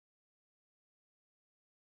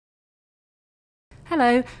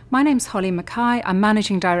Hello, my name's Holly Mackay. I'm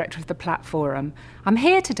Managing Director of the Platforum. I'm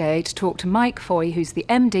here today to talk to Mike Foy, who's the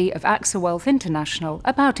MD of AXA Wealth International,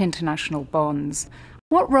 about international bonds.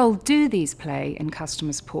 What role do these play in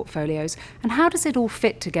customers' portfolios, and how does it all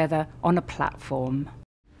fit together on a platform?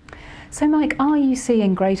 So Mike, are you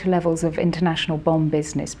seeing greater levels of international bond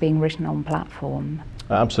business being written on platform?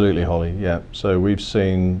 Absolutely, Holly, yeah. So we've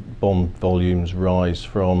seen bond volumes rise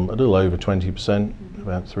from a little over 20%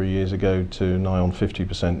 about 3 years ago to nigh on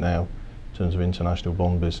 50% now in terms of international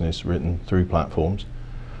bond business written through platforms.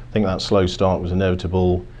 I think that slow start was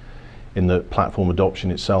inevitable in that platform adoption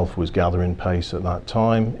itself was gathering pace at that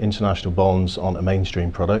time. International bonds aren't a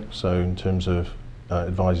mainstream product, so in terms of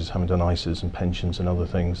advisors having done ISAs and pensions and other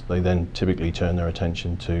things, they then typically turn their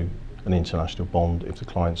attention to an international bond if the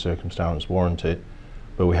client's circumstance warrant it.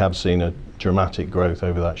 But we have seen a dramatic growth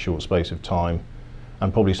over that short space of time,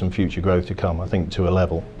 and probably some future growth to come, I think to a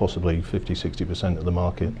level, possibly 50–60% of the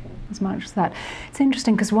market. As much as that. It's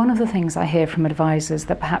interesting because one of the things I hear from advisors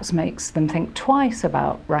that perhaps makes them think twice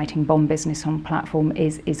about writing bond business on platform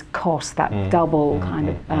is cost, that double kind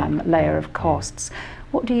of layer of costs.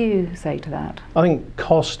 What do you say to that? I think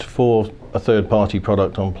cost for a third-party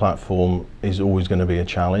product on platform is always going to be a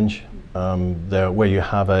challenge. Where you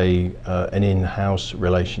have an in-house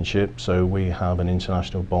relationship, so we have an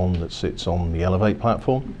international bond that sits on the Elevate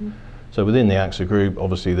platform. So within the AXA group,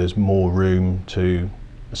 obviously there's more room to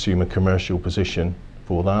assume a commercial position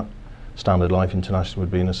for that. Standard Life International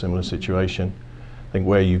would be in a similar situation. I think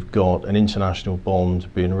where you've got an international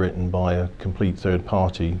bond being written by a complete third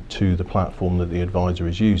party to the platform that the advisor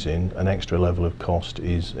is using, an extra level of cost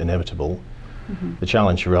is inevitable. The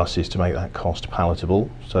challenge for us is to make that cost palatable,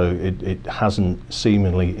 so it hasn't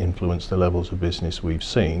seemingly influenced the levels of business we've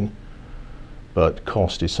seen, but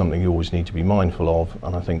cost is something you always need to be mindful of,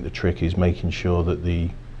 and I think the trick is making sure that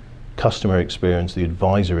the customer experience, the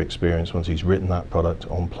advisor experience once he's written that product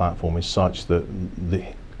on platform is such that the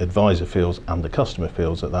advisor feels and the customer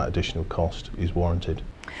feels that that additional cost is warranted.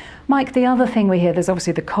 Mike, the other thing we hear, there's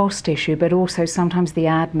obviously the cost issue, but also sometimes the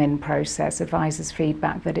admin process, advisors'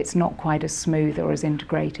 feedback that it's not quite as smooth or as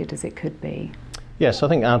integrated as it could be. Yes, I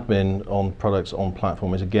think admin on products on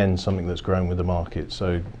platform is again something that's grown with the market.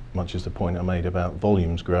 So much as the point I made about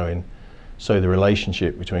volumes growing, so the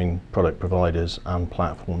relationship between product providers and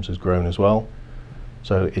platforms has grown as well.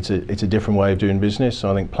 So it's a different way of doing business.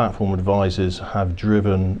 So I think platform advisors have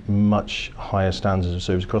driven much higher standards of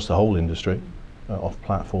service across the whole industry. Off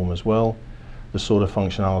platform as well. The sort of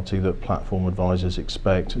functionality that platform advisors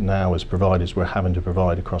expect now as providers we're having to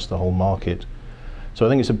provide across the whole market. So I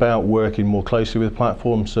think it's about working more closely with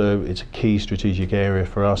platforms, so it's a key strategic area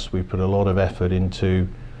for us. We've put a lot of effort into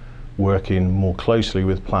working more closely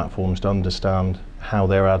with platforms to understand how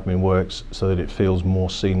their admin works so that it feels more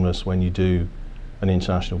seamless when you do an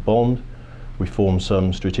international bond. We formed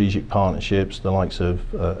some strategic partnerships, the likes of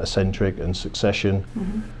Eccentric and Succession,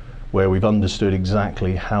 where we've understood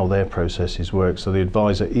exactly how their processes work. So the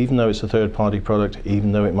advisor, even though it's a third-party product,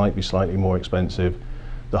 even though it might be slightly more expensive,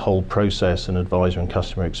 the whole process and advisor and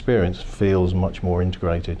customer experience feels much more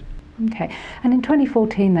integrated. Okay, and in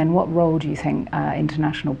 2014 then, what role do you think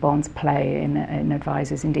international bonds play in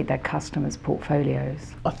advisors, indeed their customers'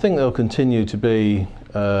 portfolios? I think they'll continue to be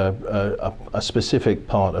a specific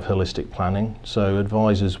part of holistic planning. So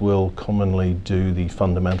advisors will commonly do the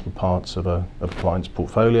fundamental parts of a client's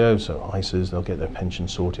portfolio. So ISAs, they'll get their pension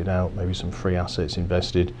sorted out, maybe some free assets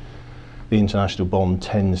invested. The international bond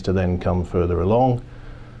tends to then come further along,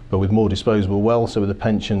 but with more disposable wealth, so with the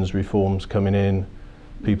pensions reforms coming in,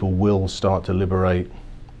 people will start to liberate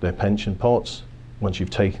their pension pots. Once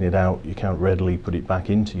you've taken it out, you can't readily put it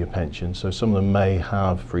back into your pension. So some of them may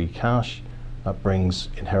have free cash. That brings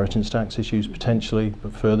inheritance tax issues potentially,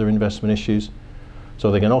 but further investment issues. So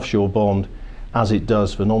I think an offshore bond, as it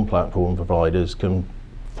does for non-platform providers,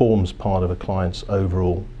 forms part of a client's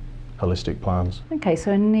overall holistic plans. Okay,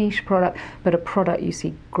 so a niche product, but a product you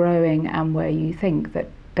see growing and where you think that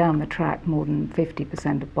down the track more than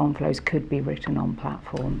 50% of bond flows could be written on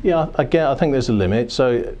platform. Yeah, again, I think there's a limit.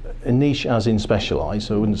 So a niche as in specialised,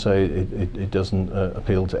 so I wouldn't say it doesn't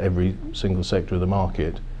appeal to every single sector of the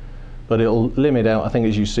market, but it'll limit out, I think,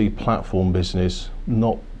 as you see platform business,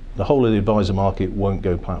 not the whole of the advisor market won't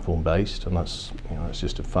go platform based, and that's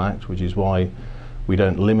just a fact, which is why we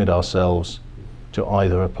don't limit ourselves to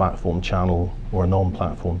either a platform channel or a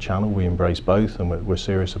non-platform channel. We embrace both, and we're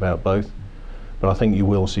serious about both. But I think you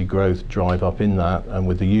will see growth drive up in that, and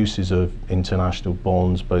with the uses of international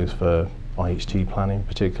bonds, both for IHT planning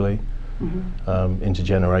particularly,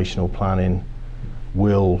 intergenerational planning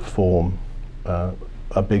will form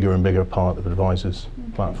a bigger and bigger part of advisors'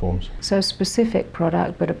 platforms. So a specific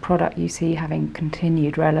product, but a product you see having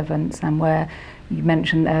continued relevance, and where you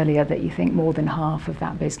mentioned earlier that you think more than half of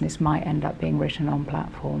that business might end up being written on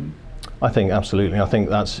platform. I think absolutely. I think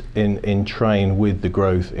that's in train with the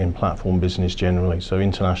growth in platform business generally. So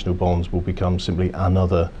international bonds will become simply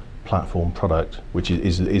another platform product, which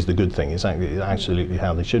is the good thing. It's absolutely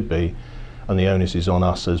how they should be. And the onus is on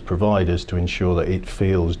us as providers to ensure that it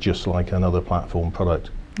feels just like another platform product.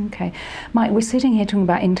 Okay. Mike, we're sitting here talking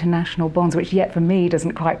about international bonds, which yet for me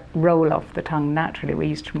doesn't quite roll off the tongue naturally. We're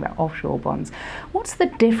used to talking about offshore bonds. What's the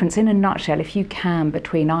difference, in a nutshell, if you can,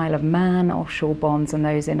 between Isle of Man offshore bonds and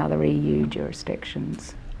those in other EU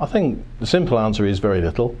jurisdictions? I think the simple answer is very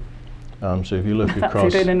little. So if you look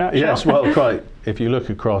across... That's it in a nutshell. Yes, well, quite. If you look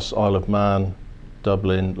across Isle of Man,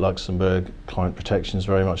 Dublin, Luxembourg, client protection is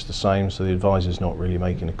very much the same, so the advisor's not really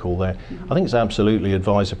making a call there. I think it's absolutely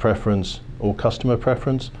advisor preference or customer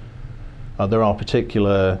preference. There are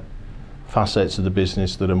particular facets of the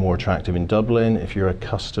business that are more attractive in Dublin. If you're a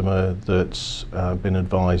customer that's been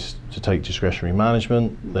advised to take discretionary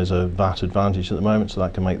management, there's a VAT advantage at the moment, so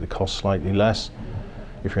that can make the cost slightly less.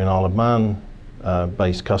 If you're an Isle of Man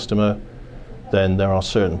based customer, then there are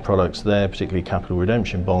certain products there, particularly capital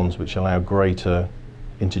redemption bonds, which allow greater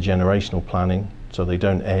intergenerational planning, so they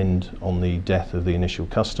don't end on the death of the initial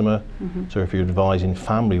customer. So if you're advising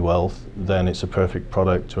family wealth, then it's a perfect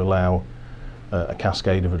product to allow a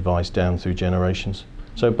cascade of advice down through generations.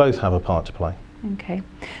 So both have a part to play. Okay.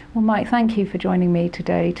 Well, Mike, thank you for joining me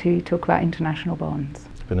today to talk about international bonds.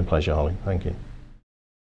 It's been a pleasure, Holly. Thank you.